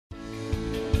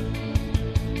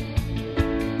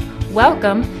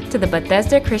Welcome to the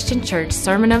Bethesda Christian Church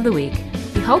Sermon of the Week.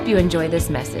 We hope you enjoy this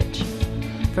message.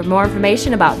 For more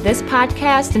information about this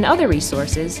podcast and other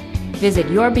resources, visit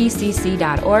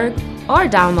yourbcc.org or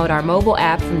download our mobile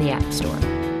app from the App Store.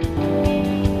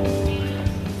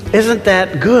 Isn't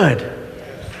that good?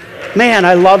 Man,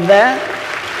 I love that.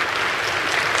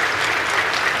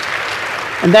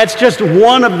 And that's just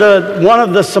one of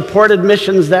the supported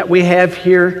missions that we have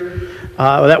here.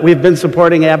 That we've been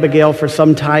supporting Abigail for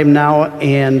some time now,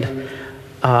 and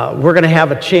we're going to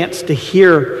have a chance to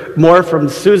hear more from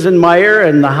Susan Meyer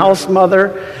and the house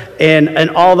mother and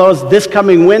all those this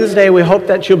coming Wednesday. We hope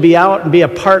that you'll be out and be a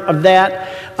part of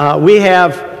that. We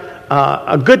have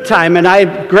a good time, and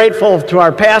I'm grateful to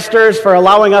our pastors for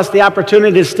allowing us the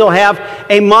opportunity to still have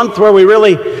a month where we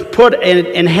really put an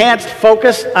enhanced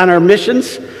focus on our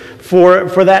missions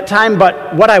for that time.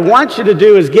 But what I want you to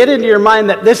do is get into your mind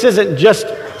that this isn't just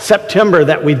September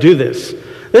that we do this.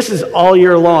 This is all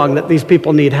year long that these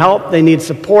people need help, they need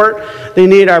support, they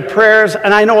need our prayers,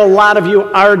 and I know a lot of you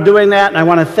are doing that, and I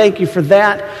want to thank you for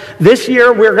that. This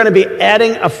year we're going to be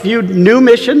adding a few new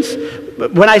missions.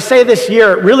 When I say this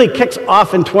year, it really kicks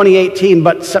off in 2018,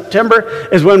 but September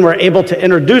is when we're able to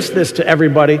introduce this to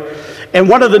everybody. And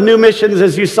one of the new missions,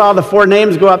 as you saw the 4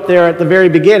 names go up there at the very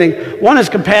beginning, one is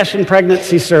Compassion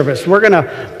Pregnancy Service. We're going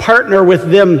to partner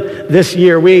with them this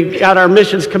year. We got our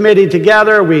missions committee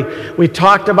together. We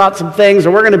talked about some things,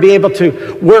 and we're going to be able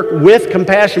to work with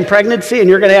Compassion Pregnancy, and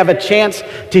you're going to have a chance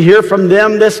to hear from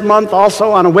them this month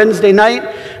also on a Wednesday night.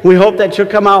 We hope that you'll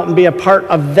come out and be a part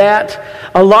of that.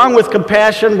 Along with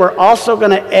Compassion, we're also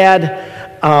going to add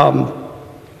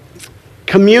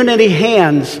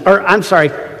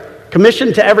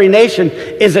Commission to Every Nation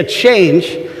is a change.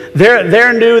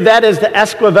 They're new. That is the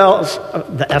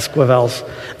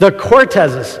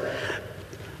Cortezes.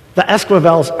 The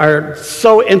Esquivels are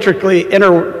so intricately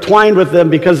intertwined with them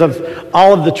because of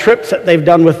all of the trips that they've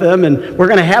done with them, and we're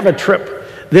going to have a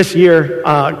trip this year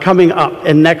coming up,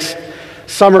 and next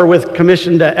summer with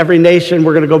Commission to Every Nation,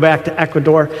 we're going to go back to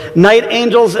Ecuador. Night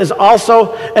Angels is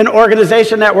also an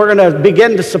organization that we're going to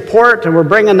begin to support, and we're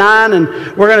bringing on, and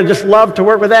we're going to just love to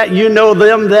work with that. You know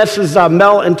them. This is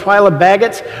Mel and Twyla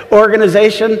Baggett's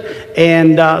organization,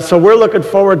 and so we're looking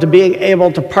forward to being able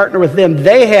to partner with them.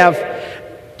 They have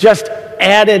just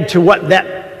added to what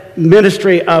that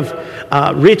ministry of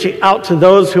reaching out to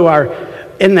those who are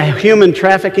in the human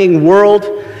trafficking world,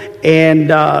 and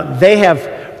they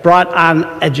have brought on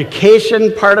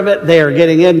education part of it. They are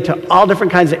getting into all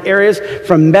different kinds of areas,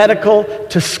 from medical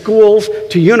to schools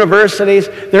to universities.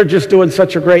 They're just doing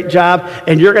such a great job,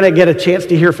 and you're going to get a chance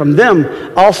to hear from them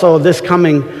also this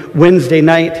coming Wednesday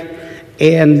night.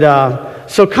 And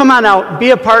so come on out,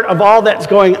 be a part of all that's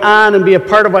going on, and be a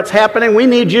part of what's happening. We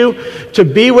need you to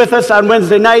be with us on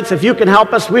Wednesday nights. If you can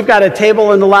help us, we've got a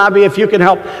table in the lobby. If you can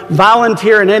help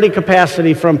volunteer in any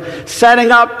capacity, from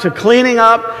setting up to cleaning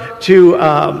up to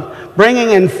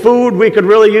bringing in food, we could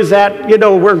really use that. You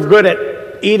know, we're good at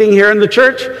eating here in the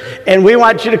church, and we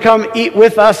want you to come eat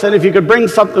with us. And if you could bring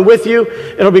something with you,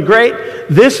 it'll be great.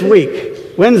 This week,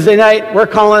 Wednesday night, we're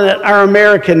calling it our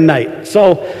American night.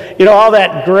 So, you know, all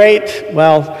that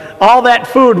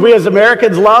food we as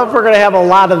Americans love, we're going to have a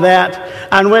lot of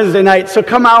that on Wednesday night. So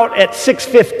come out at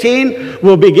 6:15.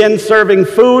 We'll begin serving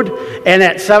food, and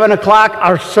at 7 o'clock,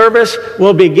 our service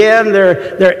will begin.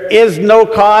 There is no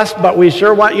cost, but we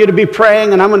sure want you to be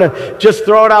praying, and I'm going to just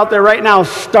throw it out there right now.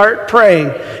 Start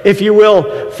praying, if you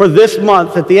will, for this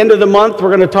month. At the end of the month, we're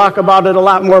going to talk about it a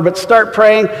lot more, but start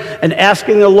praying and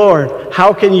asking the Lord,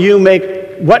 how can you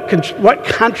what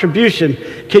contribution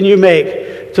can you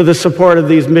make to the support of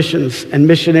these missions and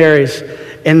missionaries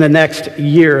in the next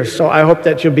year? So I hope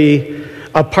that you'll be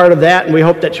a part of that, and we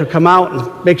hope that you'll come out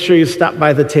and make sure you stop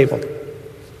by the table.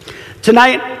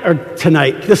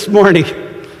 This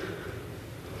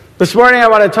morning I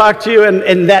want to talk to you,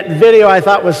 and that video I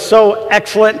thought was so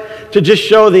excellent to just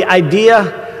show the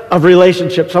idea of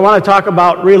relationships. I want to talk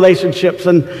about relationships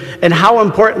and how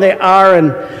important they are,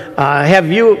 and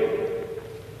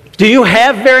do you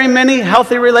have very many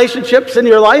healthy relationships in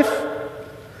your life?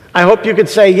 I hope you could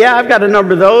say, yeah, I've got a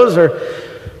number of those. Or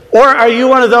are you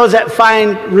one of those that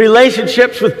find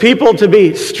relationships with people to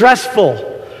be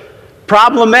stressful,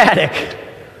 problematic,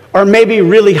 or maybe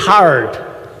really hard?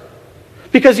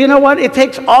 Because you know what? It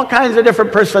takes all kinds of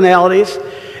different personalities,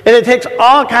 and it takes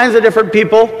all kinds of different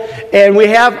people, and we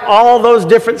have all those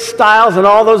different styles and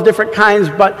all those different kinds.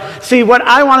 But see, what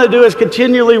I want to do is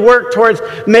continually work towards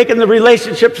making the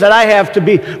relationships that I have to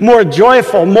be more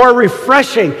joyful, more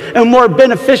refreshing, and more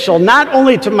beneficial, not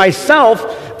only to myself,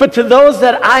 but to those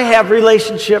that I have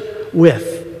relationship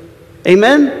with.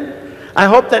 Amen? I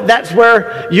hope that that's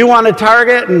where you want to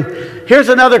target. And here's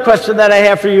another question that I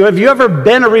have for you. Have you ever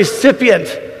been a recipient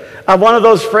of one of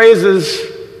those phrases,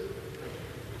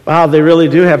 wow, they really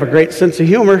do have a great sense of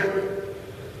humor?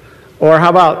 Or how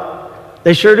about,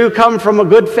 they sure do come from a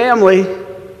good family?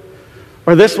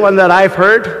 Or this one that I've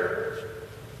heard,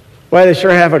 why, they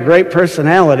sure have a great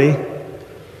personality.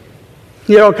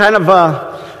 You know, kind of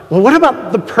well, what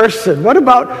about the person? What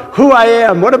about who I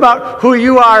am? What about who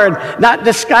you are? And not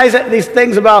disguise these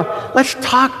things about, let's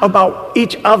talk about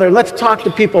each other. Let's talk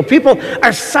to people. People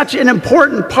are such an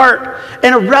important part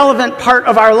and a relevant part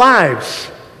of our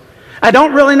lives. I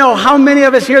don't really know how many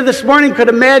of us here this morning could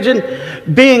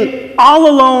imagine being all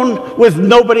alone with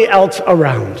nobody else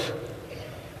around.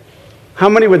 How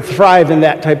many would thrive in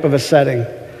that type of a setting?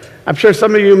 I'm sure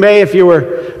some of you may, if you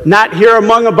were not here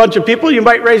among a bunch of people, you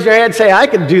might raise your hand and say, I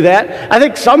could do that. I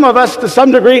think some of us, to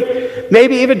some degree,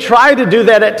 maybe even try to do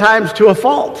that at times to a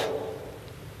fault.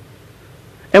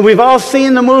 And we've all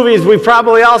seen the movies. We've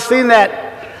probably all seen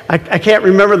that. I can't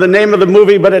remember the name of the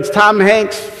movie, but it's Tom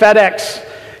Hanks' FedEx,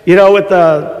 you know, with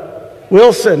the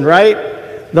Wilson, right?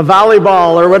 The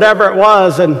volleyball or whatever it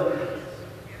was. And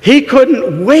he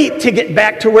couldn't wait to get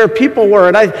back to where people were.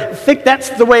 And I think that's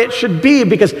the way it should be,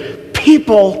 because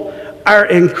people are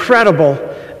incredible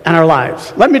in our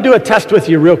lives. Let me do a test with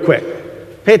you real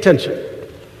quick. Pay attention.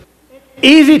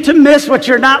 Easy to miss what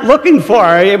you're not looking for,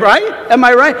 are you right? Am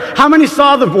I right? How many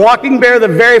saw The Walking Bear the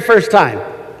very first time?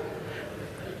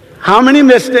 How many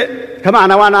missed it? Come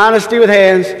on, I want honesty with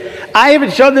hands. I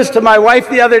even showed this to my wife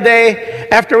the other day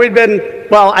after we'd been,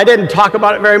 well, I didn't talk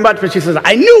about it very much, but she says,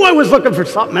 I knew I was looking for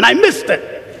something and I missed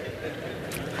it.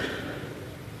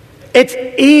 It's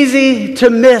easy to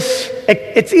miss.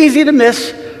 It's easy to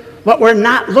miss what we're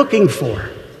not looking for.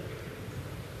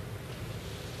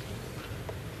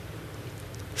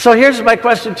 So here's my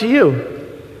question to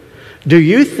you. Do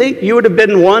you think you would have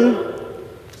been one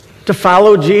to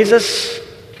follow Jesus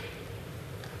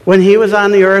when he was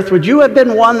on the earth? Would you have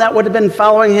been one that would have been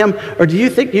following him? Or do you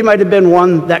think you might have been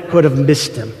one that could have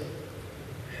missed him?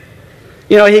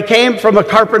 You know, he came from a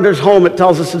carpenter's home, it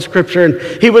tells us in Scripture,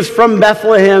 and he was from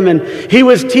Bethlehem, and he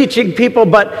was teaching people,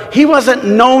 but he wasn't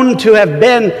known to have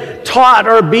been taught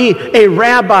or be a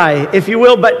rabbi, if you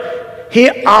will, but he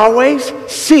always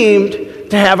seemed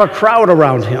to have a crowd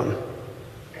around him.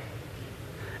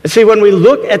 And see, when we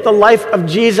look at the life of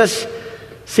Jesus,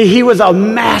 see, he was a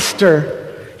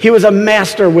master. He was a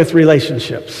master with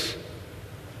relationships.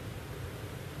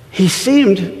 He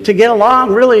seemed to get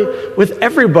along really with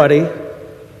everybody,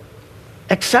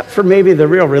 except for maybe the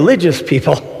real religious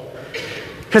people,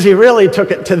 because he really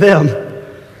took it to them.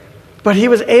 But he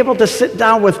was able to sit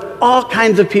down with all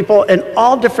kinds of people in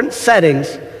all different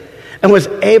settings and was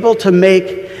able to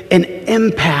make an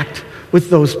impact with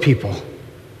those people.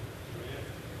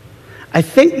 I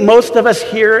think most of us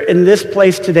here in this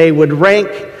place today would rank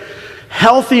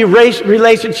healthy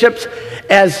relationships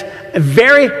as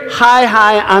very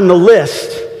high on the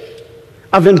list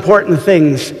of important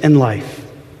things in life.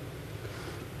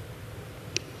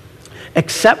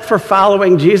 Except for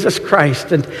following Jesus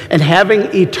Christ and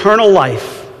having eternal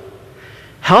life,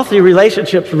 healthy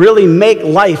relationships really make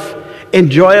life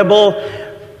enjoyable,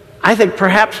 I think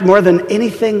perhaps more than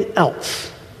anything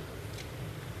else.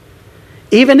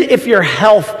 Even if your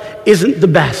health isn't the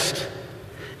best,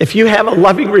 if you have a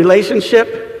loving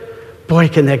relationship, boy,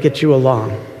 can that get you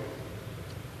along.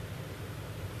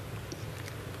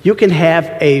 You can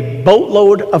have a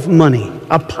boatload of money,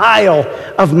 a pile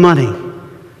of money,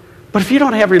 but if you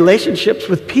don't have relationships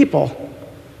with people,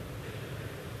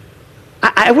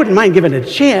 I wouldn't mind giving it a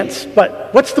chance,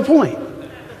 but what's the point?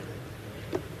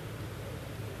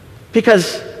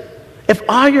 Because if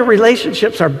all your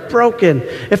relationships are broken,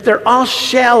 if they're all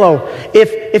shallow,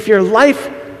 if your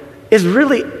life is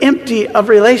really empty of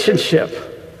relationship,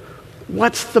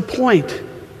 what's the point?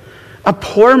 A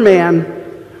poor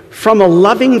man from a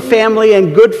loving family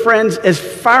and good friends is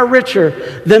far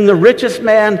richer than the richest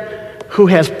man who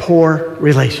has poor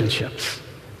relationships.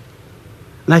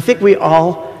 And I think we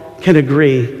all can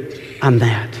agree on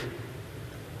that.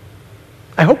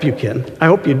 I hope you can. I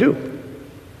hope you do.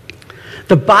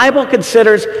 The Bible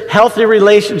considers healthy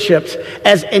relationships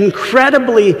as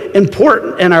incredibly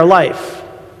important in our life.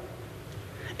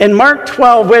 In Mark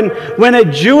 12, when a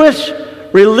Jewish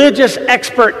religious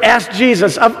expert asked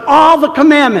Jesus, of all the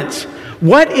commandments,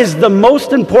 what is the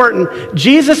most important?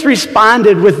 Jesus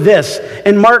responded with this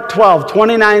in Mark 12,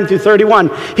 29 through 31.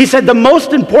 He said, the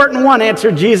most important one,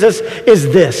 answered Jesus,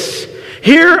 is this.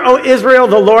 Hear, O Israel,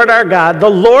 the Lord our God, the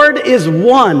Lord is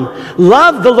one.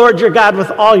 Love the Lord your God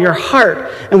with all your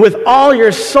heart and with all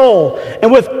your soul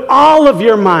and with all of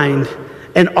your mind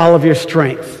and all of your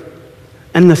strength.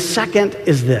 And the second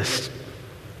is this: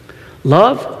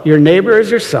 love your neighbor as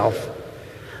yourself.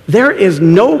 There is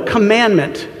no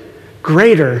commandment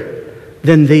greater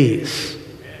than these.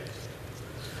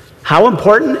 How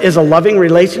important is a loving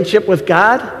relationship with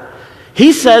God?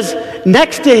 He says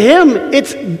next to him,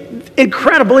 it's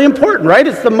incredibly important, right?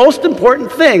 It's the most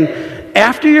important thing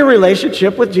after your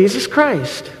relationship with Jesus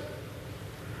Christ.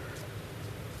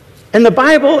 And the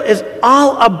Bible is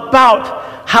all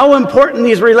about how important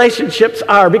these relationships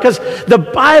are, because the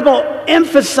Bible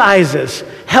emphasizes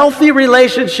healthy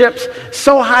relationships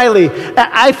so highly.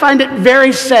 I find it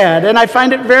very sad, and I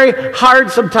find it very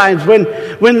hard sometimes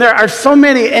when there are so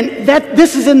many, and that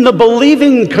this is in the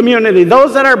believing community,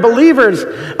 those that are believers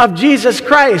of Jesus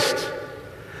Christ,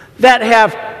 that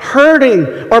have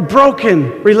hurting or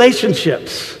broken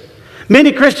relationships.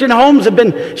 Many Christian homes have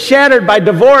been shattered by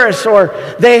divorce, or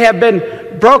they have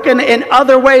been broken in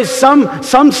other ways.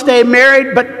 Some stay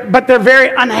married, but they're very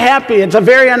unhappy. It's a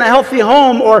very unhealthy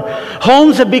home, or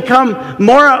homes have become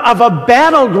more of a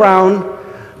battleground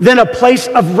than a place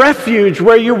of refuge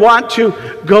where you want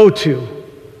to go to.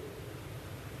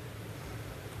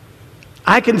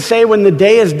 I can say when the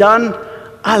day is done,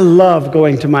 I love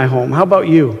going to my home. How about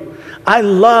you? I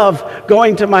love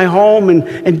going to my home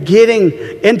and getting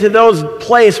into those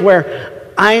places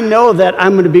where I know that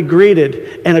I'm going to be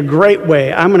greeted in a great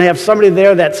way. I'm going to have somebody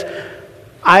there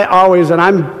and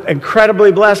I'm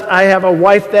incredibly blessed. I have a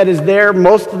wife that is there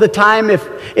most of the time.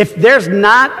 If there's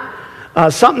not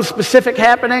something specific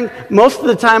happening, most of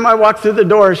the time I walk through the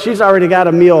door, she's already got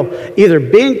a meal either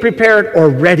being prepared or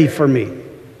ready for me.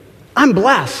 I'm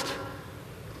blessed.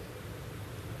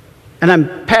 And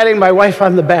I'm patting my wife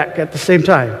on the back at the same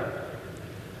time.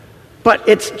 But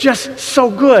it's just so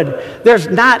good. There's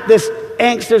not this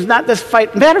angst, there's not this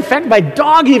fight. Matter of fact, my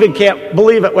dog even can't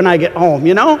believe it when I get home,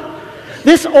 you know?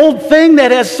 This old thing that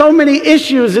has so many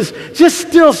issues is just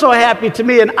still so happy to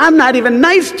me, and I'm not even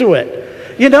nice to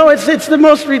it. You know, it's the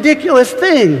most ridiculous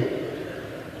thing.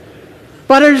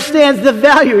 But understands the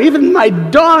value. Even my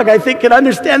dog, I think, can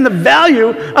understand the value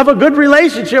of a good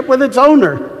relationship with its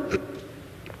owner.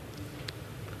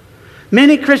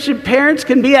 Many Christian parents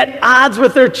can be at odds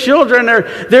with their children, or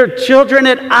their children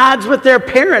at odds with their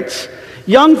parents.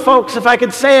 Young folks, if I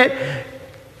could say it,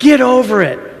 get over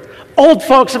it. Old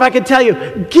folks, if I could tell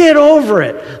you, get over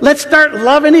it. Let's start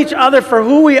loving each other for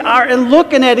who we are and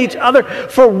looking at each other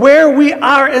for where we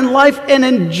are in life and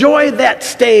enjoy that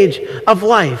stage of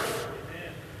life.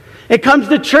 It comes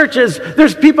to churches.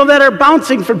 There's people that are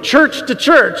bouncing from church to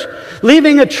church,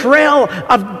 leaving a trail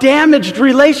of damaged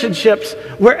relationships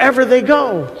wherever they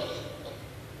go.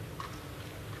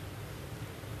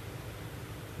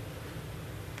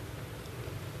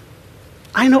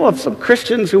 I know of some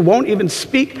Christians who won't even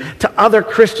speak to other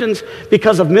Christians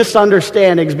because of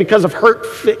misunderstandings, because of hurt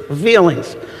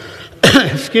feelings.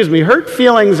 Excuse me, hurt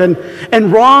feelings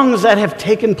and wrongs that have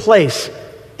taken place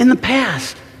in the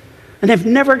past. And have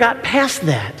never got past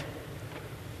that.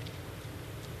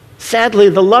 Sadly,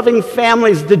 the loving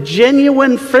families, the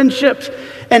genuine friendships,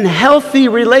 and healthy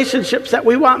relationships that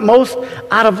we want most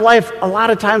out of life, a lot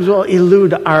of times will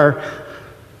elude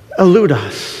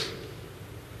us.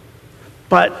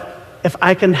 But if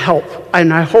I can help,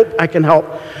 and I hope I can help,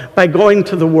 by going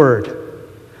to the Word.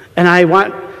 And I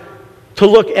want to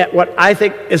look at what I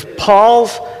think is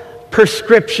Paul's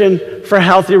prescription for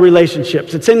healthy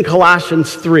relationships. It's in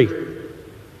Colossians 3.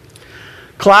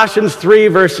 Colossians 3,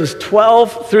 verses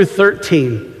 12 through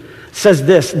 13 says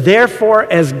this: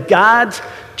 therefore, as God's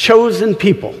chosen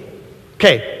people.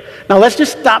 Okay, now let's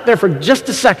just stop there for just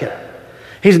a second.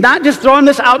 He's not just throwing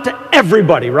this out to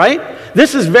everybody, right?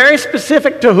 This is very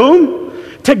specific to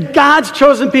whom? To God's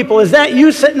chosen people. Is that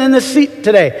you sitting in this seat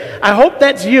today? I hope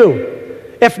that's you.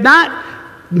 If not,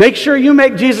 make sure you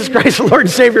make Jesus Christ the Lord and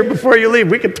Savior before you leave.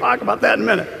 We can talk about that in a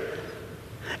minute.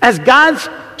 As God's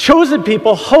chosen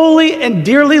people, holy and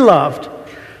dearly loved,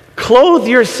 clothe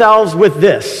yourselves with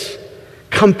this: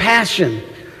 compassion,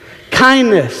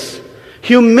 kindness,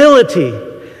 humility,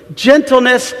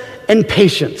 gentleness, and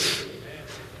patience.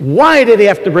 Why did he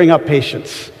have to bring up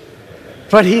patience?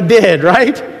 But he did,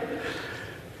 right?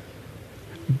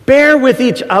 Bear with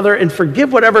each other and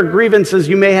forgive whatever grievances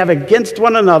you may have against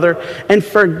one another, and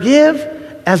forgive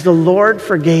as the Lord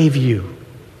forgave you.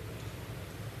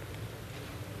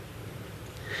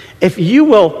 If you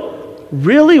will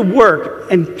really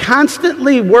work and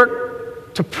constantly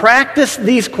work to practice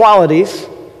these qualities,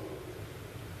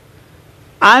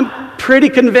 I'm pretty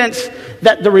convinced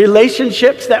that the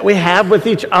relationships that we have with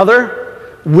each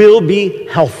other will be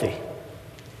healthy.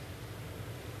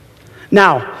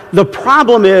 Now, the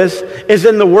problem is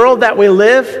in the world that we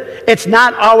live, it's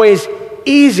not always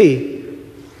easy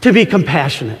to be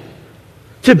compassionate,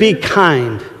 to be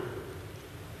kind,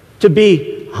 to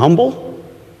be humble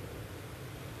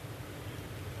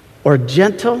or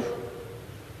gentle.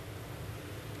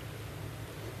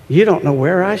 You don't know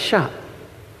where I shop.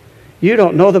 You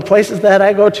don't know the places that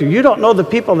I go to. You don't know the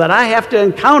people that I have to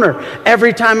encounter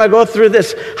every time I go through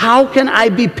this. How can I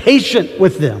be patient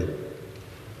with them?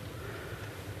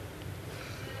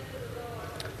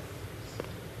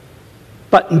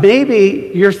 But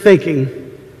maybe you're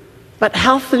thinking, but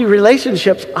healthy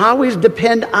relationships always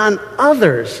depend on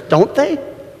others, don't they?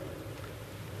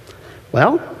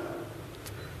 Well,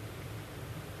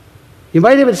 you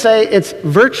might even say it's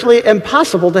virtually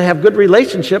impossible to have good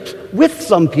relationships with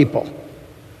some people.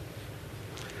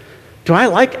 Do I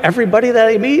like everybody that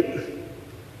I meet?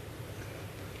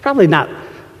 Probably not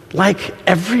like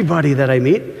everybody that I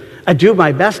meet. I do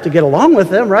my best to get along with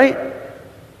them, right?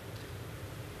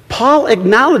 Paul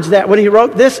acknowledged that when he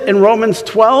wrote this in Romans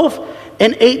 12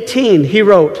 and 18. He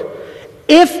wrote,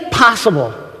 if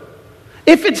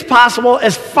it's possible,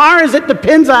 as far as it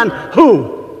depends on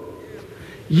who?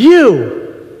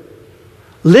 You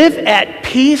live at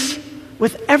peace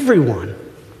with everyone.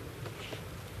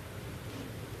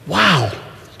 Wow.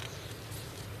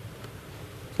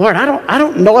 Lord, I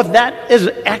don't know if that is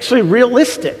actually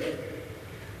realistic.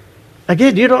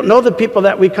 Again, you don't know the people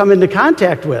that we come into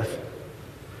contact with.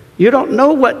 You don't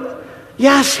know what...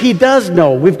 Yes, he does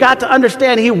know. We've got to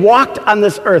understand he walked on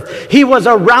this earth. He was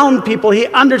around people. He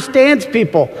understands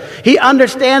people. He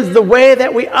understands the way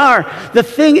that we are. The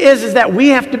thing is that we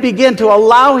have to begin to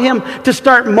allow him to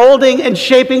start molding and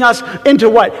shaping us into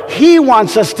what he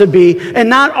wants us to be and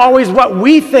not always what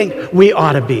we think we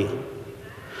ought to be.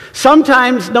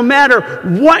 Sometimes, no matter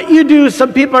what you do,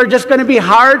 some people are just going to be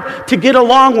hard to get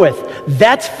along with.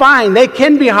 That's fine. They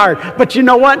can be hard. But you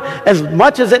know what? As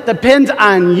much as it depends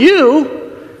on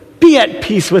you, be at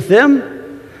peace with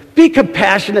them. Be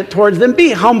compassionate towards them.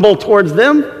 Be humble towards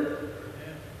them.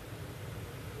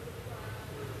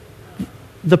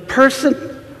 The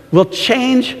person will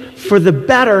change for the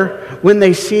better when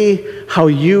they see how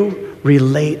you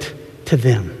relate to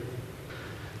them.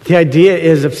 The idea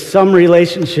is if some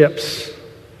relationships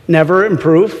never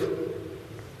improve,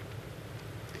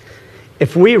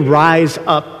 if we rise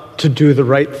up to do the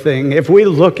right thing, if we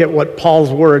look at what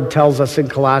Paul's word tells us in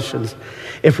Colossians,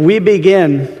 if we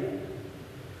begin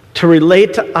to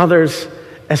relate to others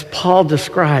as Paul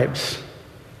describes,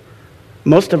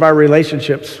 most of our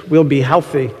relationships will be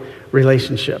healthy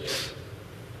relationships.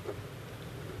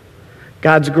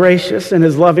 God's gracious and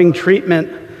his loving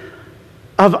treatment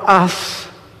of us.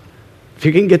 If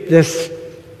you can get this,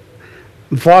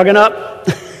 I'm fogging up.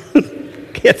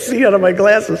 Can't see out of my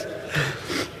glasses.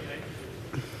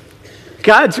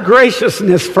 God's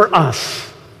graciousness for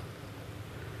us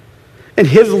and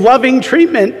his loving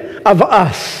treatment of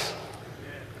us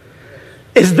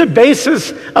is the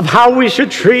basis of how we should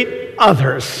treat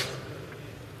others.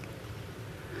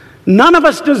 None of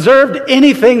us deserved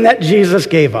anything that Jesus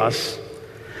gave us,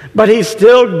 but he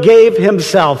still gave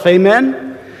himself. Amen?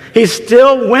 He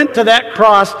still went to that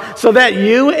cross so that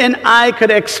you and I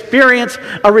could experience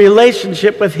a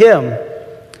relationship with him.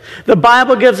 The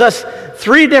Bible gives us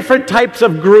 3 different types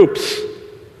of groups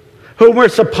whom we're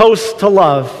supposed to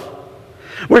love.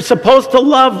 We're supposed to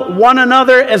love one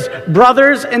another as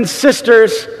brothers and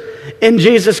sisters in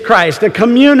Jesus Christ, a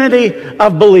community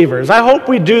of believers. I hope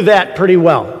we do that pretty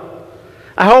well.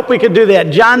 I hope we could do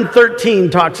that. John 13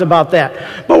 talks about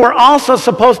that. But we're also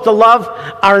supposed to love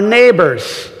our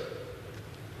neighbors.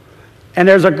 And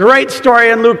there's a great story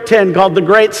in Luke 10 called the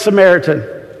Great Samaritan,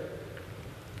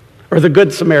 or the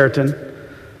Good Samaritan,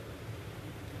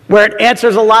 where it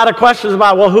answers a lot of questions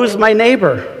about, well, who's my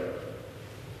neighbor?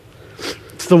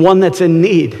 It's the one that's in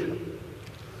need.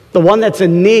 The one that's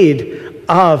in need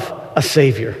of a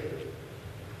Savior.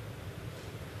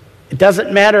 It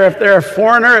doesn't matter if they're a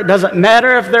foreigner. It doesn't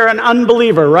matter if they're an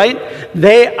unbeliever, right?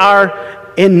 They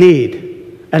are in need.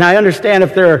 And I understand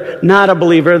if they're not a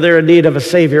believer, they're in need of a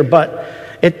Savior, but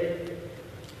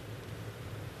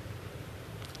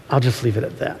I'll just leave it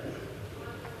at that.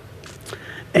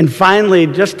 And finally,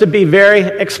 just to be very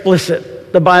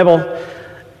explicit, the Bible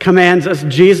commands us,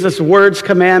 Jesus' words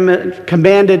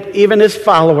commanded even his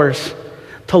followers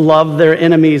to love their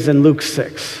enemies in Luke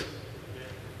 6.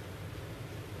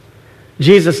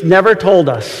 Jesus never told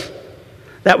us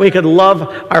that we could love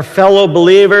our fellow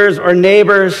believers or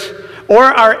neighbors or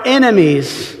our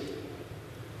enemies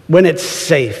when it's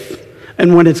safe,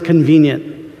 and when it's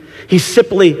convenient. He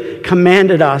simply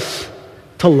commanded us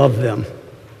to love them.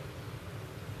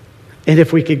 And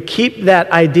if we could keep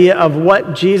that idea of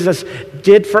what Jesus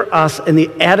did for us and the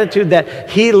attitude that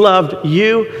he loved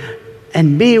you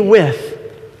and me with,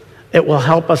 it will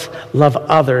help us love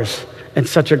others in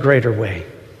such a greater way.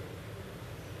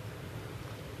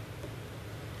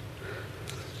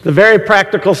 The very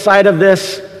practical side of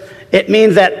this, it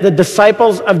means that the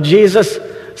disciples of Jesus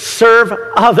serve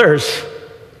others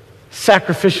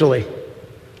sacrificially.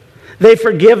 They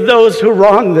forgive those who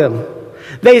wrong them.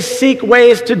 They seek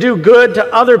ways to do good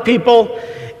to other people,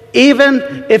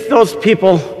 even if those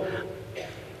people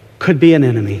could be an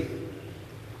enemy.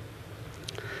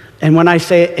 And when I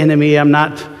say enemy, I'm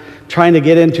not trying to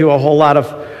get into a whole lot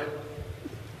of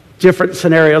different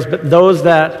scenarios, but those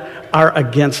that are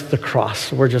against the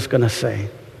cross, we're just going to say.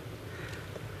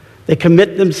 They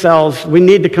commit themselves. We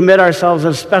need to commit ourselves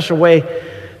in a special way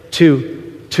to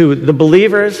the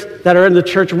believers that are in the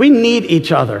church. We need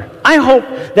each other. I hope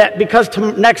that because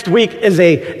next week is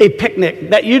a picnic,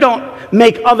 that you don't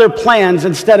make other plans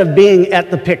instead of being at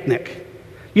the picnic.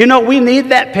 You know, we need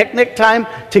that picnic time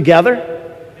together.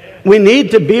 We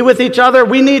need to be with each other.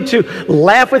 We need to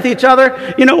laugh with each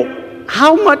other. You know,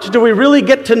 how much do we really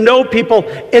get to know people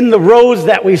in the rows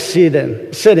that we sit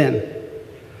in?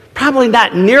 Probably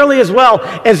not nearly as well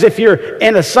as if you're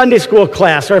in a Sunday school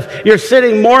class or if you're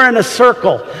sitting more in a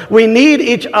circle. We need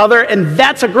each other, and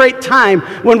that's a great time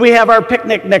when we have our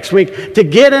picnic next week to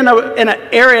get in an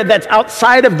area that's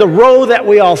outside of the row that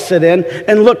we all sit in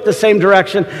and look the same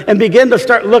direction and begin to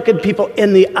start looking people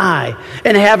in the eye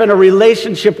and having a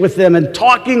relationship with them and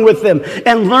talking with them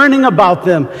and learning about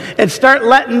them and start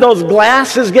letting those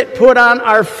glasses get put on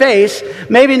our face,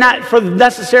 maybe not for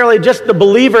necessarily just the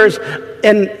believers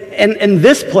in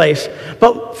this place,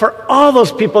 but for all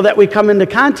those people that we come into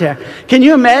contact. Can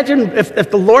you imagine if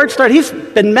the Lord started, he's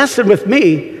been messing with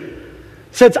me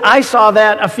since I saw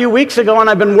that a few weeks ago, and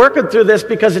I've been working through this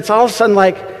because it's all of a sudden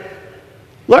like,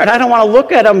 Lord, I don't want to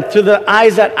look at them through the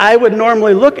eyes that I would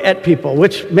normally look at people,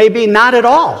 which may be not at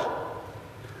all.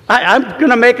 I'm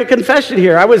going to make a confession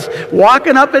here. I was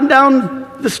walking up and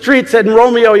down the streets in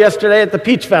Romeo yesterday at the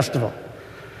Peach Festival.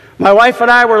 My wife and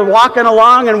I were walking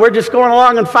along, and we're just going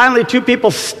along, and finally two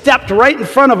people stepped right in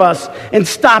front of us and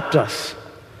stopped us.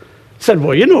 Said,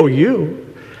 well,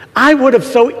 you. I would have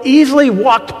so easily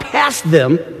walked past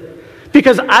them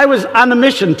because I was on a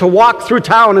mission to walk through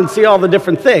town and see all the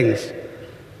different things.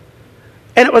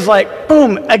 And it was like,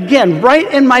 boom, again,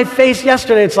 right in my face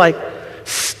yesterday. It's like,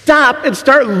 stop and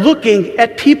start looking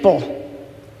at people.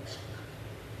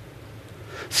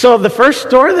 So the first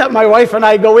store that my wife and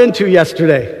I go into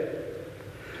yesterday,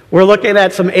 we're looking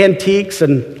at some antiques,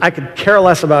 and I could care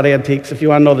less about antiques if you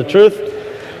want to know the truth.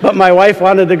 But my wife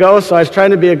wanted to go, so I was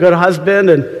trying to be a good husband,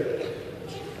 and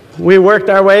we worked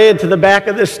our way into the back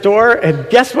of this store, and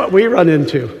guess what we run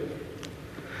into?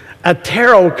 A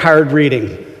tarot card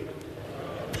reading.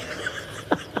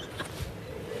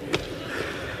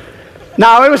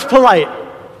 Now, I was polite.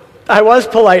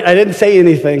 I didn't say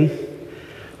anything.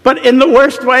 But in the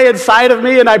worst way inside of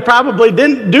me, and I probably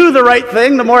didn't do the right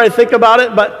thing the more I think about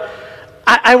it, but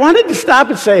I wanted to stop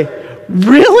and say,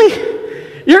 really?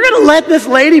 You're going to let this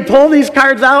lady pull these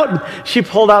cards out? And she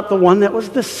pulled out the one that was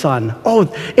the sun.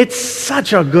 Oh, it's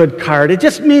such a good card. It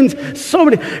just means so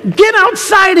many. Get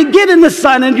outside and get in the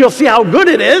sun, and you'll see how good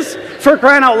it is, for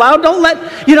crying out loud. Don't let,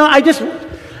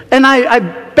 I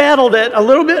battled it a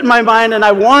little bit in my mind, and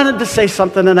I wanted to say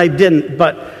something, and I didn't,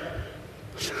 but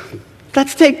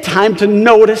let's take time to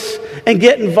notice and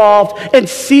get involved and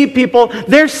see people.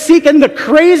 They're seeking the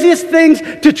craziest things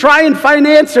to try and find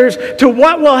answers to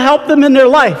what will help them in their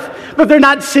life. But they're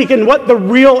not seeking what the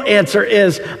real answer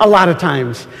is a lot of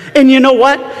times. And you know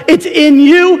what? It's in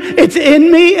you, it's in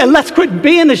me, and let's quit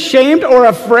being ashamed or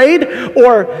afraid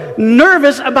or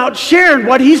nervous about sharing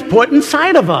what he's put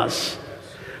inside of us.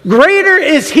 Greater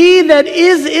is he that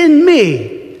is in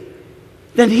me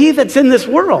than he that's in this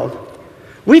world.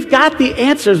 We've got the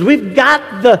answers. We've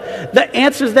got the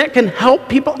answers that can help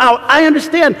people out. I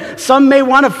understand some may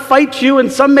want to fight you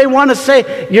and some may want to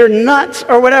say you're nuts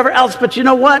or whatever else, but you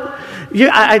know what?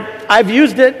 I've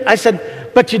used it. I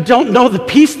said, but you don't know the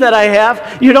peace that I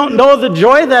have. You don't know the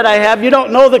joy that I have. You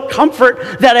don't know the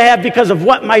comfort that I have because of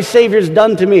what my Savior's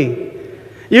done to me.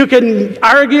 You can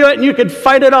argue it and you can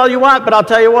fight it all you want, but I'll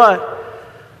tell you what,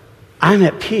 I'm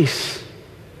at peace.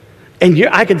 And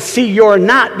I can see you're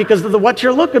not because of what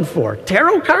you're looking for.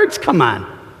 Tarot cards? Come on.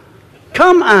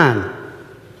 Come on.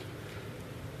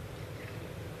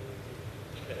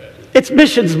 It's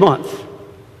Missions Month.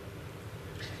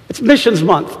 It's Missions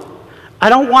Month. I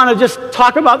don't want to just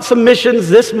talk about some missions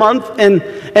this month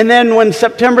and then when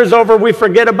September's over, we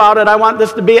forget about it. I want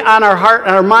this to be on our heart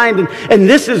and our mind. And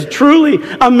this is truly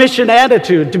a mission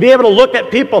attitude, to be able to look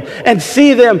at people and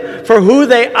see them for who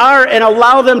they are and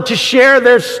allow them to share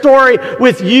their story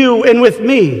with you and with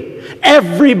me.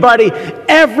 Everybody,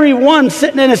 everyone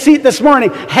sitting in a seat this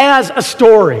morning has a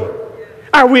story.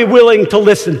 Are we willing to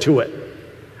listen to it?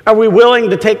 Are we willing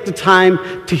to take the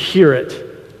time to hear it?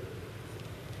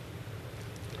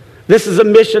 This is a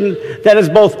mission that is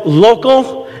both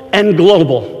local and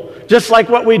global. Just like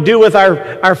what we do with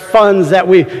our funds that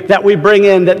we bring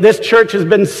in, that this church has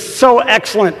been so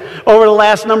excellent over the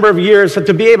last number of years, so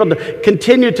to be able to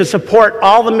continue to support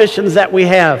all the missions that we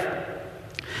have.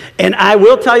 And I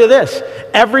will tell you this,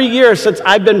 every year since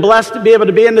I've been blessed to be able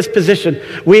to be in this position,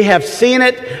 we have seen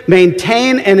it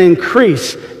maintain and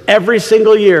increase every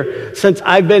single year since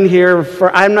I've been here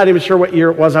for, I'm not even sure what year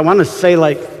it was, I want to say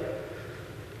like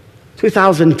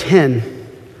 2010,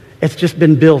 it's just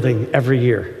been building every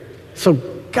year. So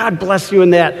God bless you in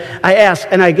that. I ask,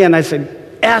 and again, I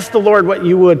said, ask the Lord what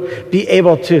you would be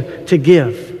able to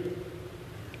give.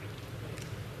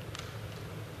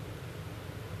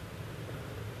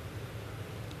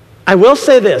 I will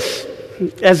say this,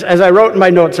 as I wrote in my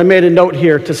notes, I made a note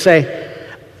here to say,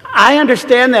 I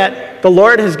understand that the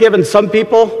Lord has given some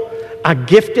people a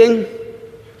gifting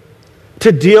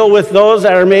to deal with those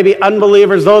that are maybe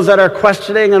unbelievers, those that are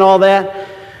questioning and all that.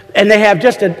 And they have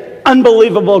just an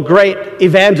unbelievable, great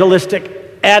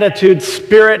evangelistic attitude,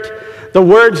 spirit. The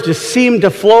words just seem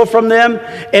to flow from them.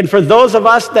 And for those of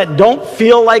us that don't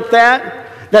feel like that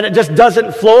it just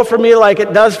doesn't flow for me like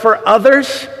it does for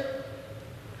others,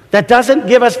 that doesn't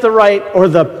give us the right or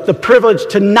the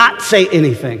privilege to not say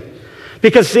anything.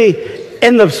 Because see,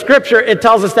 in the scripture, it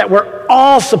tells us that we're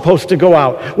all supposed to go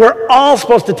out. We're all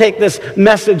supposed to take this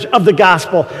message of the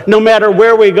gospel, no matter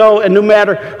where we go and no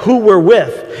matter who we're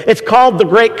with. It's called the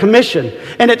Great Commission,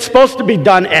 and it's supposed to be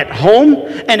done at home,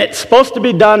 and it's supposed to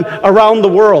be done around the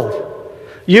world.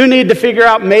 You need to figure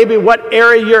out maybe what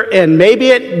area you're in.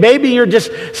 Maybe you're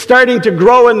just starting to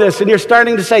grow in this and you're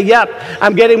starting to say, yep,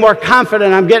 I'm getting more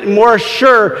confident. I'm getting more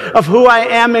sure of who I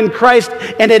am in Christ.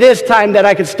 And it is time that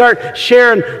I can start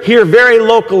sharing here very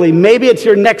locally. Maybe it's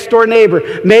your next door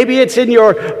neighbor. Maybe it's in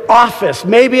your office.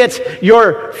 Maybe it's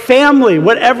your family,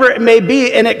 whatever it may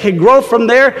be. And it can grow from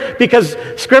there because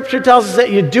Scripture tells us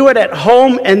that you do it at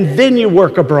home and then you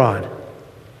work abroad.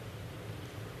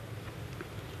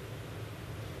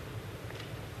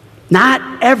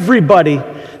 Not everybody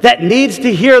that needs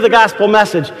to hear the gospel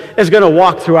message is going to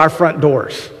walk through our front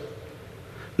doors.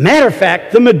 Matter of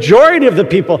fact, the majority of the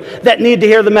people that need to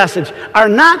hear the message are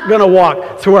not going to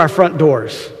walk through our front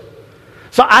doors.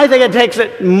 So I think it takes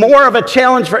it more of a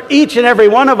challenge for each and every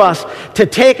one of us to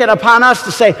take it upon us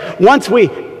to say, once we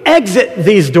exit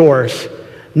these doors,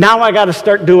 now I got to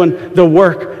start doing the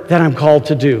work that I'm called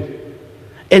to do.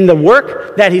 And the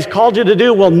work that he's called you to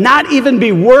do will not even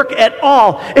be work at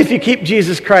all if you keep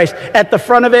Jesus Christ at the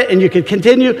front of it and you can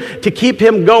continue to keep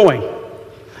him going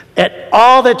at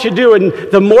all that you do. And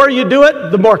the more you do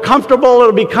it, the more comfortable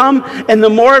it'll become, and the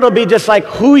more it'll be just like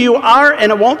who you are,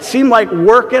 and it won't seem like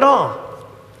work at all.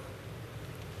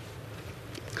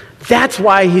 That's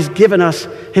why he's given us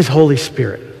his Holy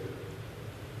Spirit.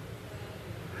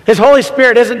 His Holy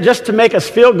Spirit isn't just to make us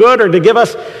feel good or to give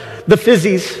us the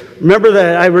fizzies.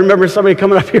 I remember somebody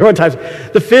coming up here one time.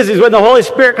 The fizzies, when the Holy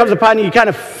Spirit comes upon you, you kind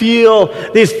of feel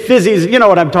these fizzies. You know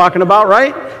what I'm talking about,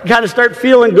 right? You kind of start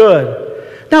feeling good.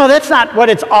 No, that's not what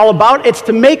it's all about. It's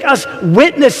to make us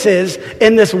witnesses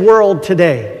in this world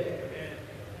today.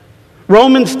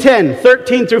 Romans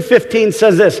 10:13 through 15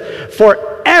 says this,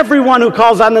 "For everyone who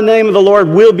calls on the name of the Lord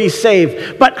will be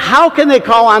saved. But how can they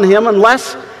call on him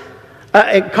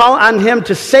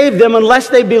to save them unless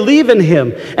they believe in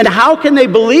him? And how can they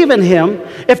believe in him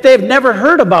if they've never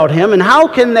heard about him? And how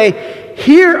can they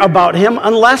hear about him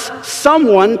unless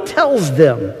someone tells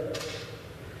them?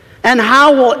 And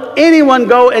how will anyone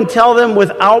go and tell them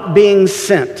without being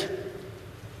sent?"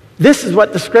 This is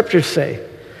what the scriptures say.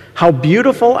 "How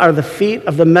beautiful are the feet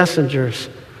of the messengers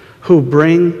who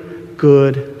bring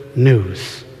good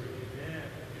news."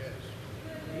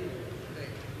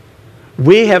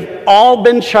 We have all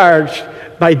been charged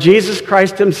by Jesus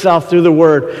Christ himself through the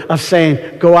word of saying,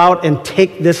 go out and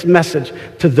take this message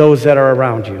to those that are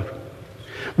around you.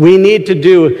 We need to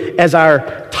do, as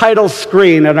our title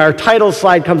screen and our title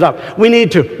slide comes up, we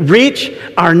need to reach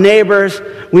our neighbors.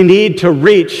 We need to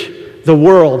reach the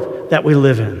world that we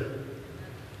live in.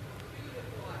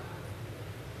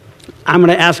 I'm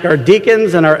going to ask our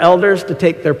deacons and our elders to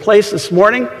take their place this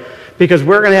morning because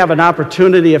we're going to have an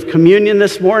opportunity of communion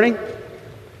this morning.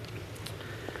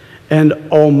 And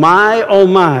oh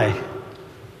my,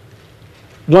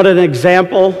 what an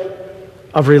example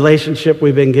of relationship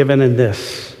we've been given in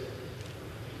this.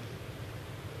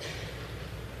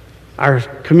 Our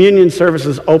communion service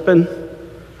is open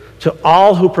to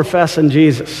all who profess in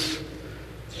Jesus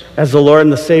as the Lord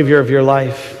and the Savior of your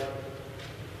life.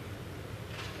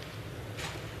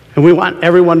 And we want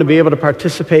everyone to be able to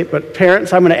participate, but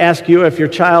parents, I'm going to ask you, if your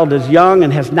child is young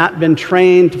and has not been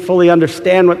trained to fully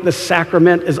understand what this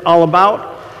sacrament is all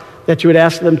about, that you would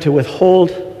ask them to withhold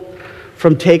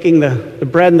from taking the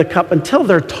bread and the cup until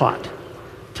they're taught.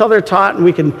 Until they're taught, and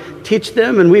we can teach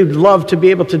them, and we'd love to be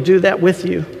able to do that with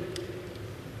you.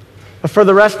 But for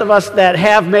the rest of us that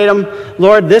have made them,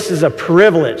 Lord, this is a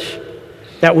privilege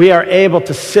that we are able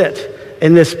to sit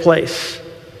in this place.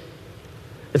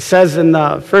 It says in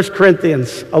 1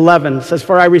 Corinthians 11, it says,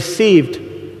 "For I received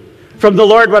from the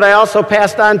Lord what I also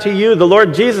passed on to you. The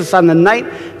Lord Jesus, on the night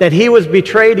that he was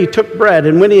betrayed, he took bread,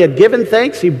 and when he had given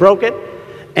thanks, he broke it,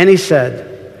 and he said,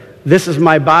 'This is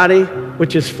my body,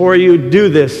 which is for you. Do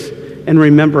this in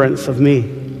remembrance of me.'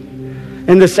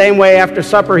 In the same way, after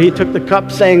supper, he took the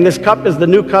cup, saying, 'This cup is the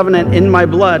new covenant in my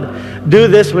blood. Do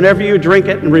this whenever you drink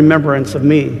it in remembrance of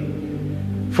me.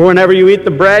 For whenever you eat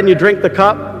the bread and you drink the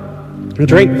cup, and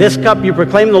drink this cup, you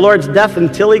proclaim the Lord's death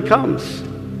until he comes.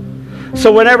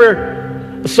 So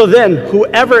then,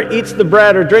 whoever eats the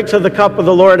bread or drinks of the cup of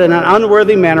the Lord in an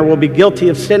unworthy manner will be guilty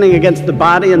of sinning against the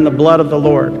body and the blood of the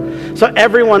Lord. So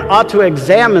everyone ought to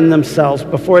examine themselves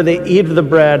before they eat of the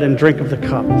bread and drink of the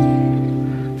cup.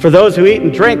 For those who eat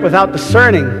and drink without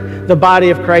discerning the body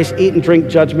of Christ eat and drink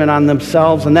judgment on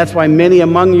themselves, and that's why many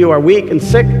among you are weak and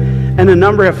sick, and a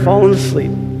number have fallen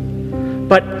asleep.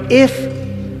 But if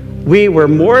we were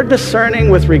more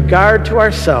discerning with regard to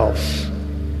ourselves,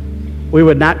 we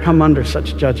would not come under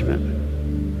such judgment.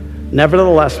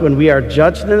 Nevertheless, when we are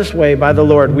judged in this way by the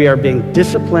Lord, we are being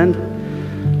disciplined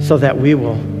so that we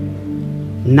will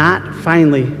not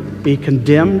finally be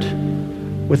condemned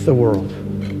with the world."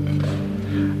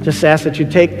 Just ask that you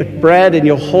take the bread and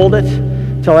you'll hold it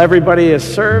till everybody is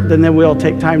served, and then we'll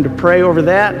take time to pray over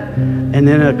that, and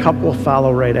then a cup will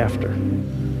follow right after.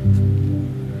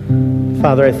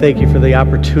 Father, I thank you for the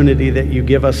opportunity that you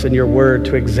give us in your word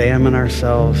to examine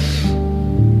ourselves.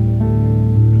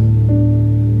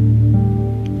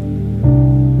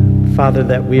 Father,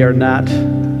 that we are not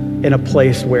in a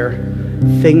place where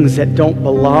things that don't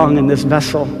belong in this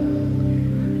vessel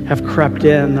have crept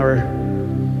in or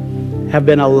have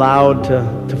been allowed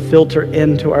to filter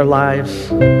into our lives.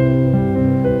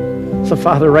 So,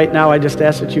 Father, right now I just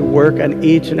ask that you work on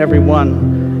each and every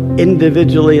one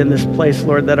individually in this place,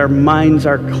 Lord, that our minds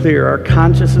are clear, our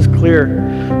conscience is clear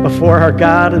before our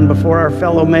God and before our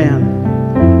fellow man.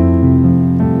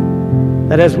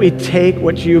 That as we take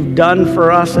what you've done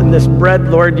for us in this bread,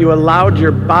 Lord, you allowed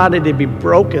your body to be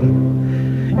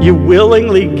broken. You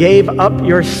willingly gave up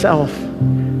yourself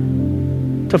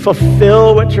to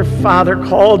fulfill what your Father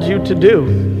called you to do,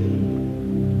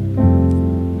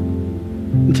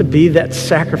 and to be that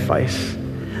sacrifice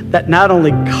that not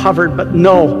only covered, but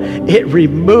no, it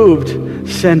removed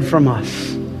sin from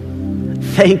us.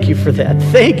 Thank you for that.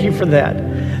 Thank you for that.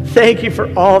 Thank you for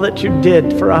all that you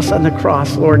did for us on the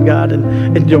cross, Lord God,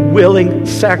 and your willing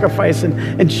sacrifice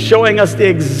and showing us the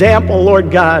example,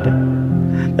 Lord God,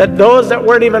 that those that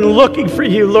weren't even looking for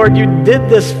you, Lord, you did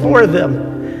this for them.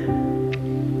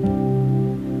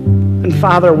 And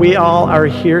Father, we all are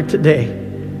here today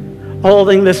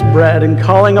holding this bread and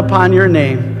calling upon your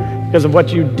name because of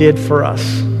what you did for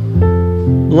us.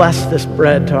 Bless this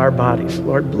bread to our bodies,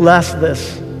 Lord. Bless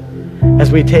this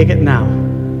as we take it now.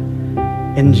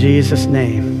 In Jesus'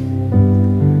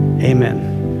 name,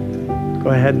 amen. Go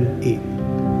ahead and eat.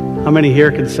 How many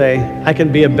here can say, I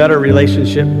can be a better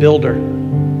relationship builder?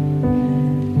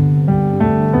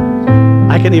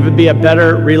 I can even be a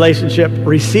better relationship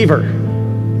receiver.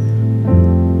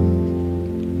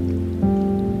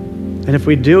 And if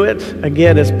we do it,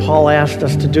 again, as Paul asked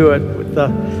us to do it, with the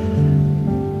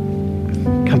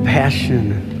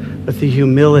compassion, with the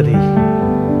humility,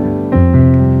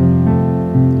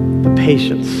 the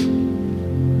patience,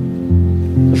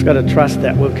 just got to trust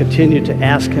that we'll continue to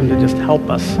ask him to just help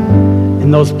us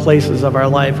in those places of our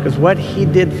life, because what he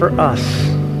did for us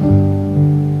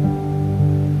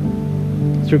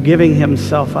through giving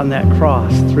himself on that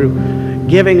cross, through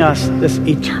giving us this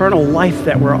eternal life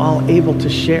that we're all able to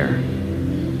share.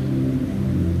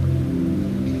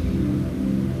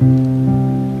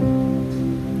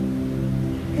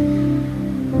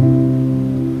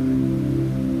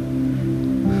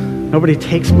 Nobody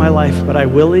takes my life, but I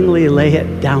willingly lay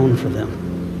it down for them.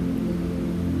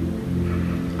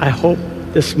 I hope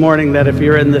this morning that if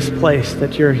you're in this place,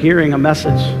 that you're hearing a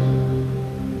message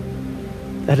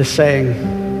that is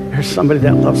saying, there's somebody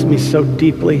that loves me so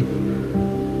deeply,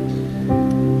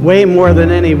 way more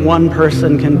than any one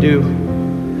person can do,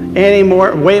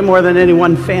 way more than any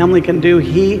one family can do.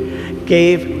 He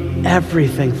gave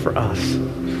everything for us.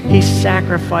 He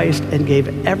sacrificed and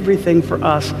gave everything for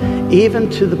us, even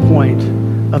to the point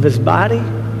of his body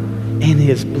and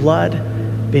his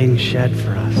blood being shed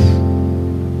for us.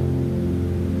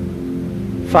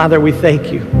 Father, we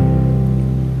thank you.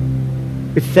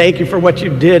 We thank you for what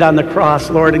you did on the cross,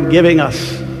 Lord, in giving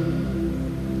us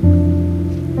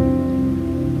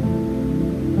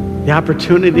the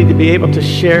opportunity to be able to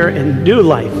share in new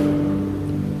life,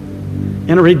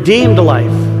 in a redeemed life,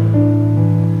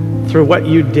 through what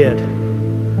you did.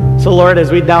 So, Lord,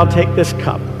 as we now take this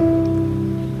cup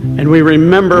and we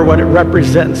remember what it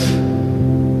represents,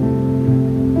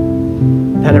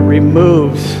 that it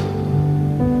removes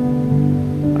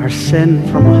our sin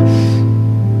from us,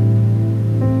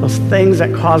 those things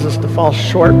that cause us to fall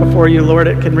short before you, Lord,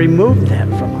 it can remove that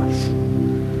from us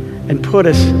and put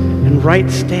us in right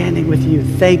standing with you.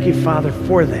 Thank you, Father,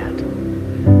 for that.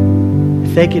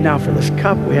 Thank you now for this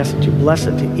cup. We ask that you bless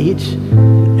it to each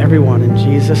and everyone in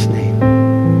Jesus' name.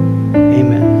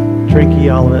 Amen. Drink ye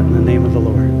all of it in the name of the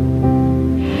Lord.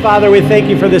 Father, we thank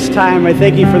you for this time. I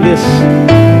thank you for this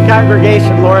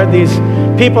congregation, Lord, these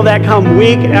people that come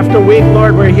week after week.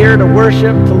 Lord, we're here to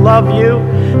worship, to love you.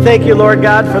 Thank you, Lord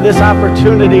God, for this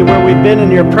opportunity where we've been in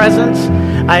your presence.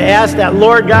 I ask that,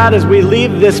 Lord God, as we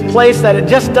leave this place, that it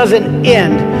just doesn't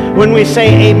end when we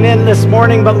say amen this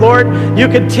morning, but Lord, you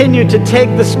continue to take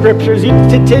the scriptures, you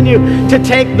continue to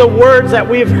take the words that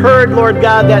we've heard, Lord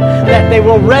God, that they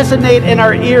will resonate in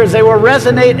our ears, they will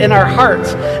resonate in our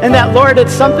hearts, and that, Lord,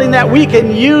 it's something that we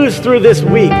can use through this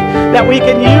week, that we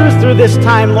can use through this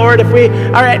time, Lord. If we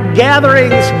are at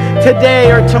gatherings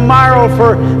today or tomorrow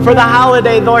for the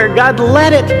holiday, Lord God,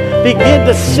 let it begin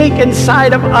to sink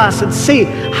inside of us and see,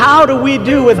 how do we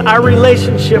do with our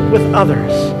relationship with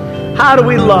others? How do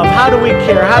we love? How do we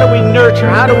care? How do we nurture?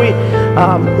 How do we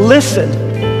listen?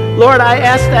 Lord, I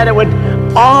ask that it would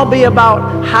all be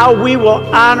about how we will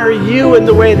honor you in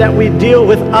the way that we deal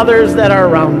with others that are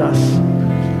around us.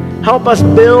 Help us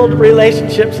build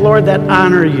relationships, Lord, that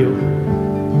honor you.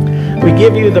 We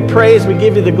give you the praise. We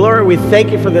give you the glory. We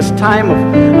thank you for this time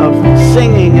of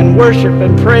singing and worship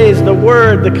and praise, the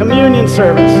word, the communion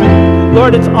service.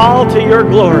 Lord, it's all to your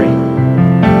glory.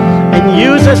 And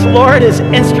use us, Lord, as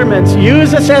instruments.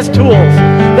 Use us as tools,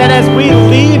 that as we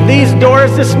leave these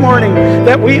doors this morning,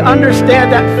 that we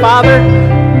understand that, Father,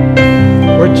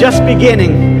 we're just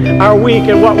beginning our week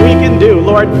and what we can do.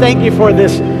 Lord, thank you for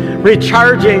this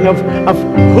recharging of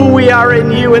who we are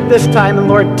in you at this time. And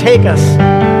Lord, take us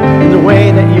in the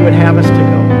way that you would have us to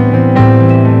go.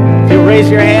 If you raise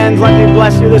your hands, let me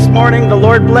bless you this morning. The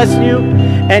Lord bless you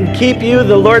and keep you.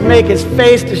 The Lord make his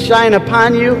face to shine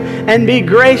upon you and be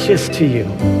gracious to you.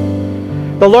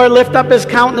 The Lord lift up his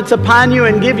countenance upon you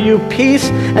and give you peace,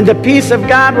 and the peace of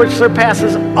God, which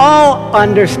surpasses all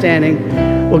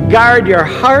understanding, will guard your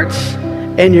hearts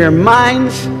and your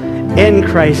minds in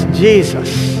Christ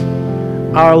Jesus,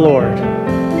 our Lord.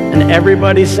 And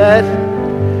everybody said,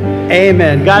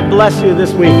 amen. God bless you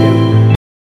this weekend.